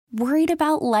Worried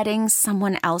about letting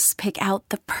someone else pick out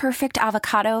the perfect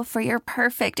avocado for your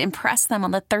perfect impress them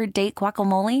on the third date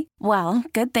guacamole? Well,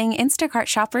 good thing Instacart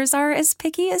shoppers are as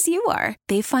picky as you are.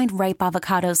 They find ripe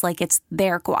avocados like it's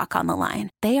their guac on the line.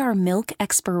 They are milk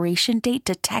expiration date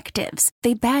detectives.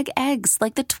 They bag eggs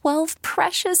like the 12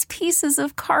 precious pieces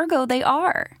of cargo they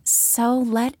are. So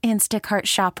let Instacart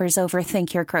shoppers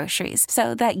overthink your groceries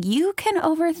so that you can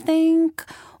overthink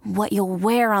what you'll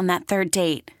wear on that third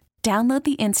date. Download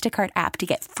the Instacart app to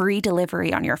get free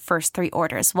delivery on your first 3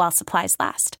 orders while supplies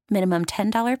last. Minimum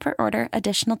 $10 per order.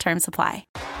 Additional terms apply.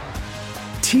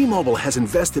 T-Mobile has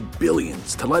invested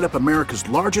billions to light up America's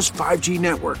largest 5G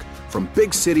network, from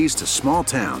big cities to small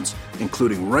towns,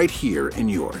 including right here in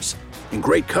yours. And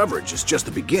great coverage is just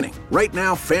the beginning. Right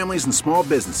now, families and small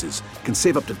businesses can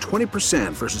save up to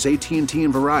 20% versus AT&T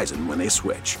and Verizon when they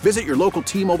switch. Visit your local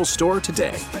T-Mobile store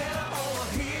today.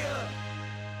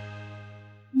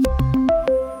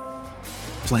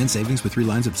 Plan savings with 3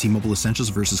 lines of T-Mobile Essentials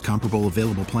versus comparable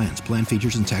available plans. Plan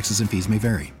features and taxes and fees may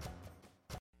vary.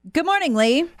 Good morning,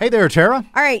 Lee. Hey there, Tara.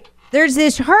 All right. There's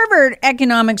this Harvard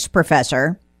economics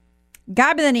professor,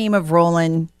 guy by the name of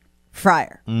Roland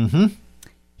Fryer. Mm-hmm.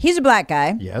 He's a black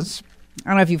guy. Yes. I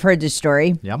don't know if you've heard this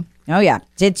story. Yep. Oh, yeah.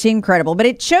 It's incredible. But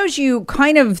it shows you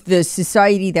kind of the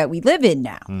society that we live in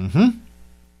now. Mm-hmm.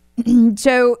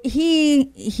 So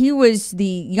he was the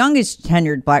youngest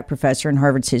tenured black professor in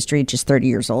Harvard's history, just 30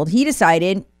 years old. He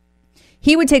decided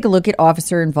he would take a look at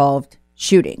officer-involved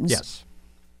shootings. Yes.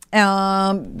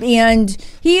 And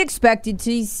he expected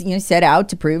to set out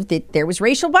to prove that there was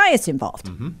racial bias involved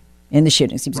in the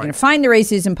shootings. He was going to find the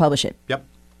racism, publish it. Yep.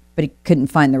 But he couldn't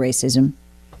find the racism.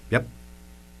 Yep.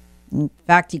 In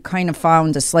fact, he kind of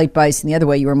found a slight bias in the other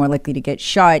way. You were more likely to get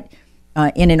shot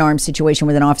in an armed situation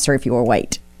with an officer if you were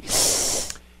white.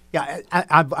 Yeah,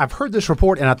 I've heard this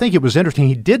report, and I think it was interesting.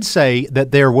 He did say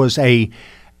that there was a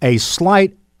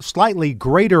slightly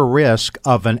greater risk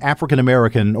of an African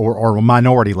American or a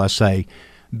minority, let's say,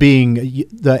 being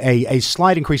a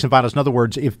slight increase in violence. In other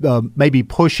words, if maybe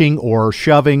pushing or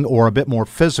shoving or a bit more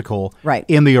physical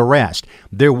in the arrest,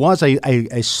 there was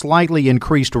a slightly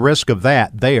increased risk of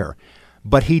that there.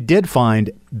 But he did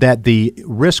find that the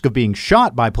risk of being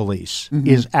shot by police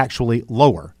is actually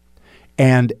lower.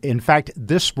 And in fact,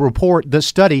 this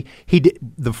study,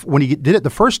 when he did it the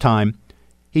first time,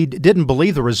 he didn't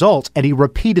believe the results, and he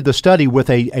repeated the study with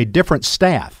a different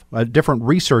staff, a different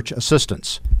research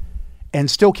assistants, and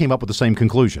still came up with the same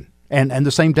conclusion and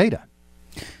the same data.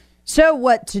 So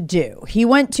what to do? He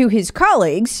went to his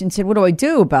colleagues and said, what do I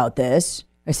do about this?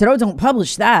 I said, don't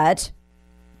publish that.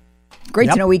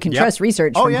 Great to know we can trust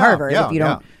research from Harvard. If you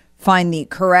don't find the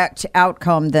correct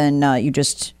outcome, then you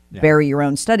just bury your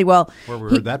own study. Well, where we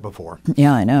heard that before.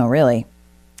 Yeah, I know, really.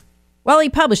 Well, he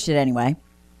published it anyway.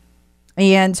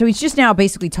 And so he's just now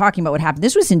basically talking about what happened.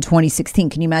 This was in 2016.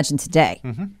 Can you imagine today?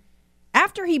 Mm-hmm.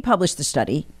 After he published the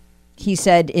study, he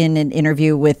said in an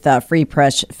interview with Free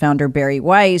Press founder Barry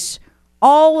Weiss,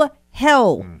 all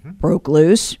hell broke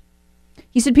loose.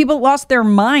 He said people lost their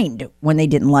mind when they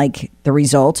didn't like the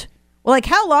result. Well, like,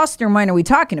 how lost their mind are we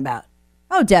talking about?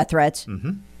 Oh, death threats.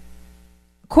 Mm-hmm.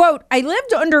 Quote, I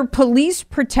lived under police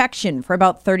protection for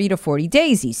about 30 to 40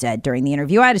 days, he said during the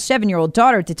interview. I had a 7-year-old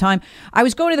daughter at the time. I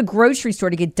was going to the grocery store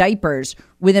to get diapers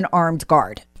with an armed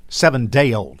guard.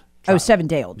 7-day-old. Oh,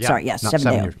 7-day-old. Yeah, sorry, yes,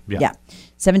 7-day-old. Yeah.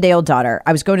 7-day-old daughter.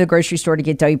 I was going to the grocery store to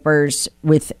get diapers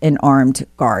with an armed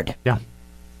guard. Yeah.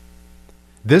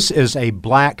 This is a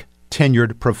black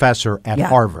tenured professor at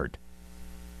Harvard.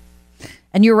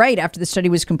 And you're right. After the study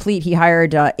was complete, he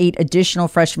hired 8 additional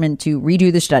freshmen to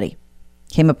redo the study.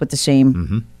 Came up with the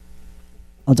same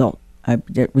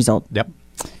result. Yep.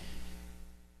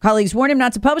 Colleagues warned him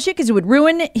not to publish it because it would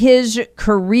ruin his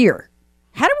career.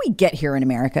 How do we get here in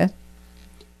America?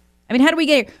 I mean, how do we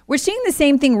get here? We're seeing the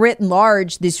same thing writ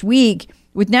large this week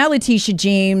with now Letitia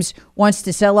James wants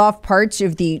to sell off parts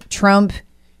of the Trump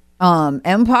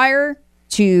empire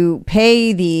to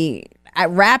pay the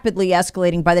rapidly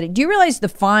escalating by the day. Do you realize the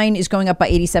fine is going up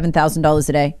by $87,000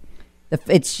 a day?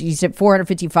 She's at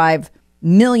 $455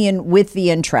 million with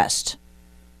the interest,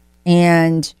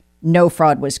 and no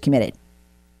fraud was committed.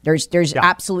 There's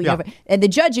absolutely no, and the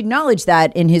judge acknowledged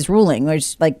that in his ruling.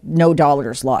 There's like no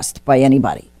dollars lost by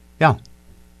anybody. Yeah.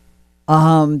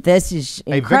 This is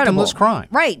incredible. A victimless crime,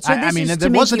 right? So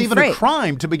it wasn't even a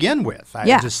crime to begin with.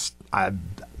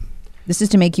 This is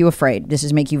to make you afraid. This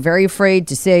is make you very afraid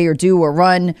to say or do or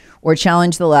run or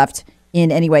challenge the left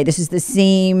in any way. This is the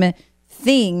same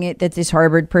thing that this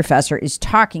Harvard professor is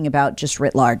talking about, just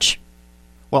writ large.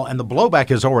 Well, and the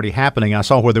blowback is already happening. I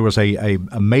saw where there was a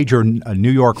major New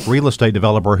York real estate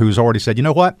developer who's already said, you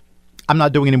know what? I'm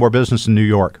not doing any more business in New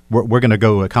York. We're going to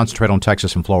go concentrate on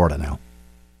Texas and Florida now.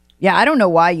 Yeah, I don't know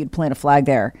why you'd plant a flag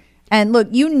there. And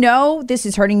look, this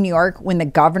is hurting New York when the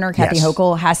governor, Kathy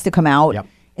Hochul, has to come out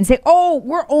and say, oh,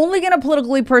 we're only going to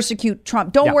politically persecute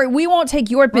Trump. Don't worry, we won't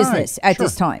take your business at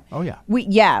this time. Oh,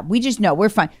 yeah. We just know we're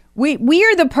fine. We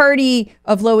are the party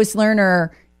of Lois Lerner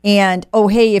and, oh,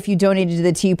 hey, if you donated to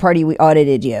the Tea Party, we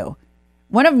audited you.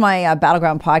 One of my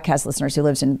Battleground podcast listeners who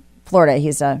lives in Florida,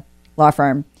 he's a law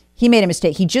firm, he made a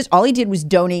mistake. All he did was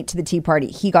donate to the Tea Party.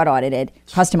 He got audited,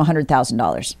 cost him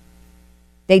 $100,000.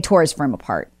 They tore his firm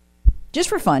apart just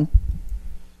for fun.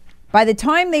 By the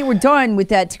time they were done with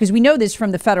that, because we know this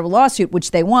from the federal lawsuit, which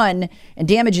they won and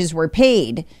damages were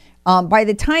paid. By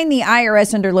the time the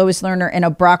IRS under Lois Lerner and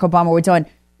Barack Obama were done,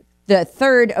 the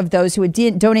third of those who had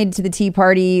donated to the Tea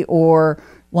Party or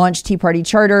launched Tea Party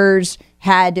charters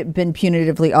had been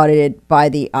punitively audited by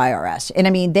the IRS. And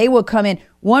I mean, they would come in.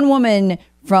 One woman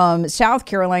from South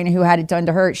Carolina who had it done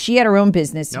to her, she had her own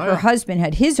business. Her husband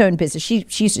had his own business. She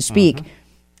used to speak.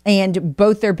 And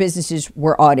both their businesses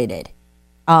were audited.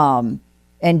 And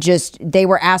they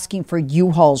were asking for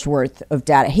U-Haul's worth of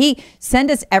data. Hey,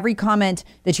 send us every comment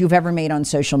that you've ever made on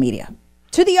social media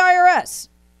to the IRS.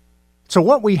 So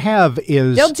what we have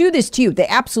is... They'll do this to you. They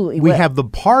absolutely will. We have the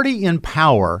party in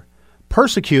power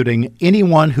persecuting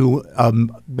anyone who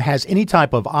has any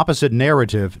type of opposite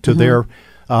narrative to their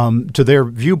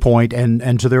viewpoint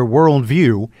and to their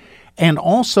worldview, and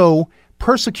also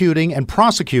persecuting and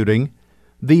prosecuting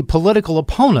the political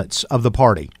opponents of the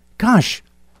party. Gosh,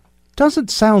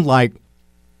 doesn't sound like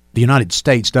the United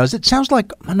States, does it? Sounds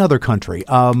like another country.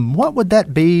 What would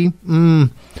that be?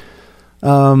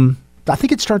 I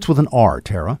think it starts with an R,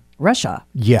 Tara. Russia.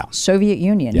 Yeah. Soviet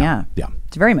Union. Yeah.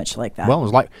 It's very much like that. Well, it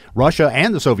was like Russia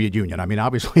and the Soviet Union. I mean,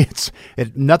 obviously,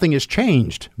 nothing has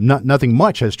changed. Nothing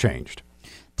much has changed.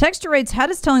 Texter writes, how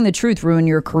does telling the truth ruin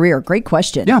your career? Great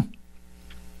question. Yeah.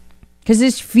 Because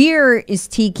this fear is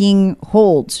taking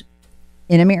hold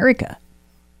in America.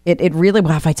 It really,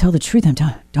 well, if I tell the truth, I'm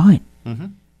done. Mm-hmm.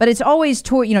 But it's always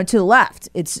to the left.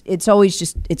 It's always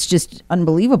just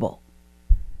unbelievable.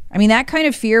 I mean, that kind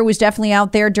of fear was definitely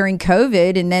out there during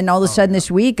COVID. And then all of a sudden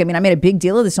this week, I mean, I made a big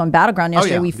deal of this on Battleground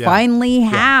yesterday. We finally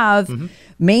have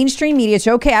mainstream media. It's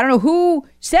okay. I don't know who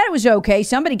said it was okay.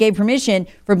 Somebody gave permission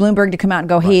for Bloomberg to come out and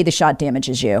go, hey, the shot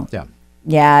damages you. Yeah.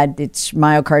 Yeah, it's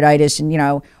myocarditis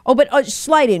and, but a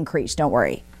slight increase. Don't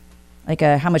worry. Like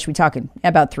how much we talking?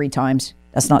 About 3 times.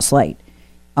 That's not slight.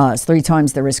 It's 3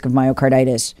 times the risk of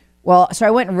myocarditis. Well, so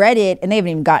I went and read it, and they haven't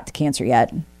even got to cancer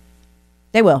yet.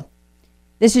 They will.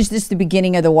 This is just the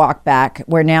beginning of the walk back,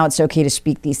 where now it's okay to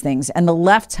speak these things. And the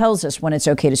left tells us when it's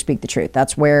okay to speak the truth.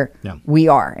 That's where we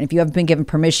are. And if you haven't been given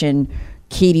permission,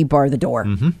 Katie, bar the door.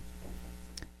 Mm-hmm.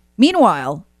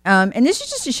 Meanwhile, and this is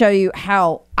just to show you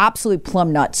how absolute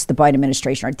plumb nuts the Biden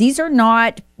administration are. These are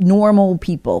not normal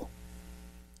people.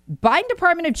 Biden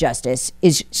Department of Justice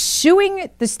is suing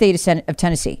the state of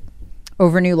Tennessee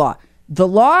over a new law. The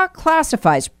law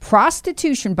classifies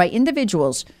prostitution by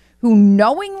individuals who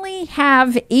knowingly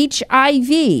have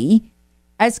HIV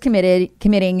as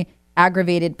committing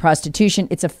aggravated prostitution.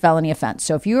 It's a felony offense.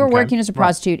 So if you are working as a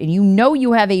prostitute and you know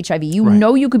you have HIV, you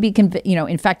know you could be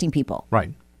infecting people.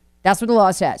 Right. That's what the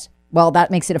law says. Well,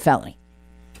 that makes it a felony.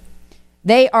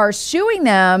 They are suing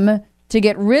them to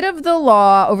get rid of the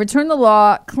law, overturn the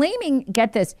law, claiming,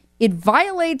 get this, it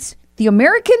violates the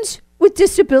Americans with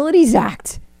Disabilities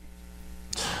Act.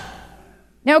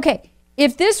 Now, okay,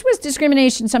 if this was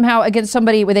discrimination somehow against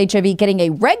somebody with HIV getting a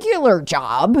regular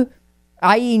job,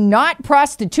 i.e. not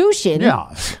prostitution,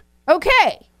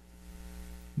 okay.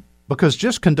 Because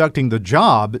just conducting the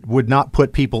job would not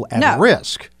put people at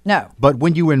risk. No. But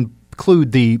when you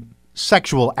include the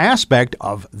sexual aspect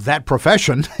of that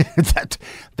profession,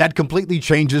 that completely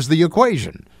changes the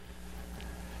equation.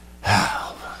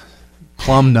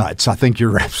 Plumb nuts. I think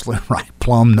you're absolutely right.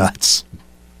 Plumb nuts.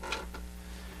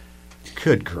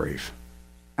 Good grief.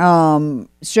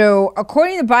 So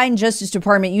according to the Biden Justice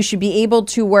Department, you should be able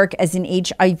to work as an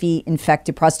HIV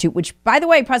infected prostitute, which, by the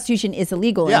way, prostitution is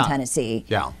illegal in Tennessee.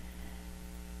 Yeah.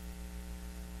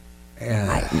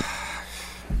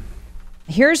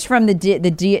 Here's from the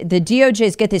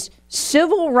DOJ's, get this,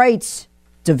 Civil Rights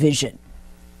Division.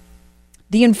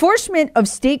 The enforcement of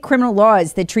state criminal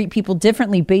laws that treat people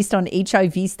differently based on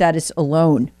HIV status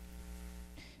alone,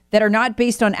 that are not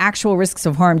based on actual risks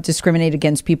of harm, discriminate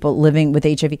against people living with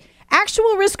HIV.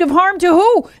 Actual risk of harm to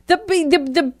who?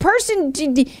 The person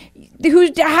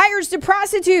who hires the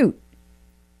prostitute.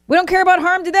 We don't care about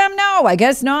harm to them? No, I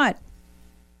guess not.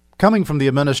 Coming from the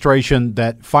administration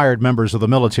that fired members of the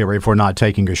military for not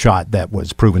taking a shot that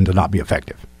was proven to not be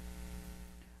effective.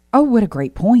 Oh, what a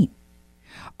great point.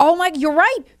 Oh, Mike, you're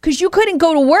right. Because you couldn't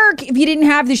go to work if you didn't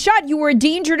have the shot. You were a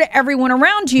danger to everyone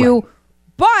around you. Right.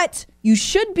 But you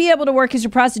should be able to work as a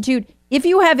prostitute if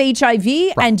you have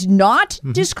HIV and not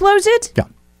disclose it. Yeah.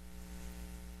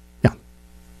 Yeah.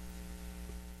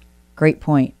 Great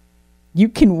point. You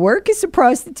can work as a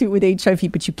prostitute with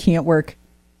HIV, but you can't work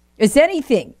as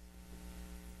anything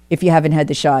if you haven't had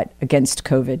the shot against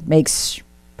COVID. Makes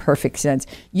perfect sense.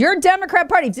 Your Democrat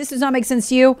Party, if this does not make sense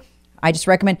to you, I just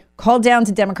recommend call down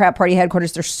to Democrat Party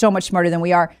headquarters. They're so much smarter than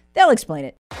we are. They'll explain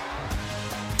it.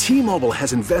 T-Mobile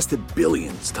has invested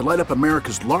billions to light up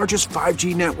America's largest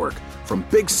 5G network, from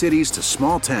big cities to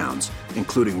small towns,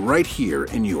 including right here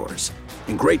in yours.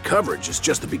 And great coverage is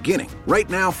just the beginning. Right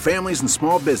now, families and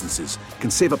small businesses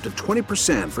can save up to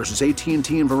 20% versus AT&T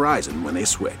and Verizon when they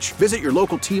switch. Visit your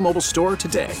local T-Mobile store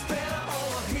today.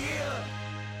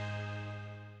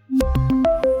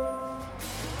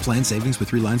 Plan savings with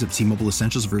 3 lines of T-Mobile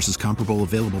Essentials versus comparable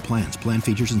available plans. Plan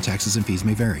features and taxes and fees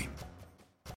may vary.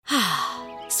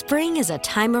 Spring is a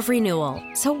time of renewal,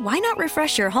 so why not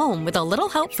refresh your home with a little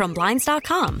help from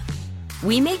Blinds.com?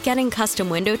 We make getting custom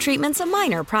window treatments a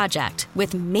minor project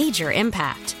with major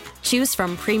impact. Choose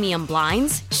from premium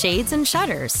blinds, shades, and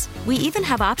shutters. We even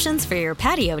have options for your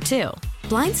patio, too.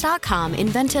 Blinds.com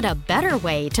invented a better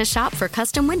way to shop for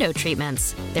custom window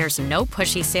treatments. There's no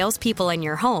pushy salespeople in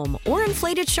your home or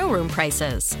inflated showroom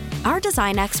prices. Our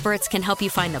design experts can help you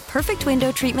find the perfect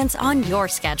window treatments on your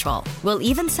schedule. We'll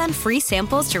even send free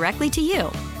samples directly to you.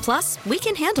 Plus, we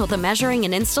can handle the measuring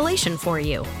and installation for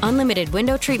you. Unlimited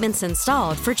window treatments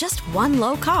installed for just one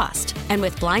low cost. And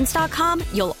with Blinds.com,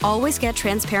 you'll always get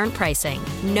transparent pricing.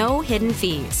 No hidden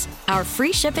fees. Our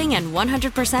free shipping and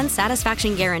 100%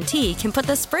 satisfaction guarantee can put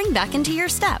the spring back into your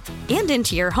step and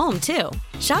into your home, too.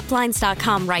 Shop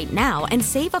Blinds.com right now and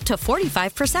save up to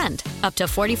 45%. Up to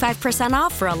 45%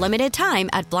 off for a limited time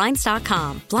at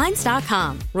Blinds.com.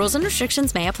 Blinds.com. Rules and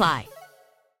restrictions may apply.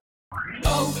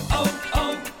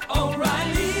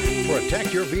 O'Reilly.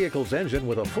 Protect your vehicle's engine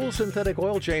with a full synthetic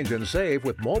oil change and save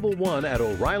with Mobil 1 at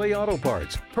O'Reilly Auto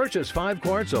Parts. Purchase 5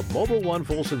 quarts of Mobil 1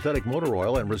 full synthetic motor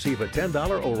oil and receive a $10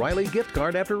 O'Reilly gift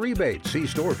card after rebate. See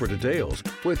store for details.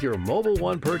 With your Mobil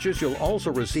 1 purchase, you'll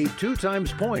also receive 2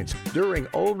 times points during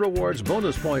O Rewards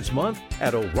Bonus Points Month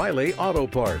at O'Reilly Auto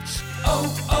Parts.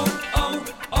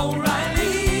 O'Reilly.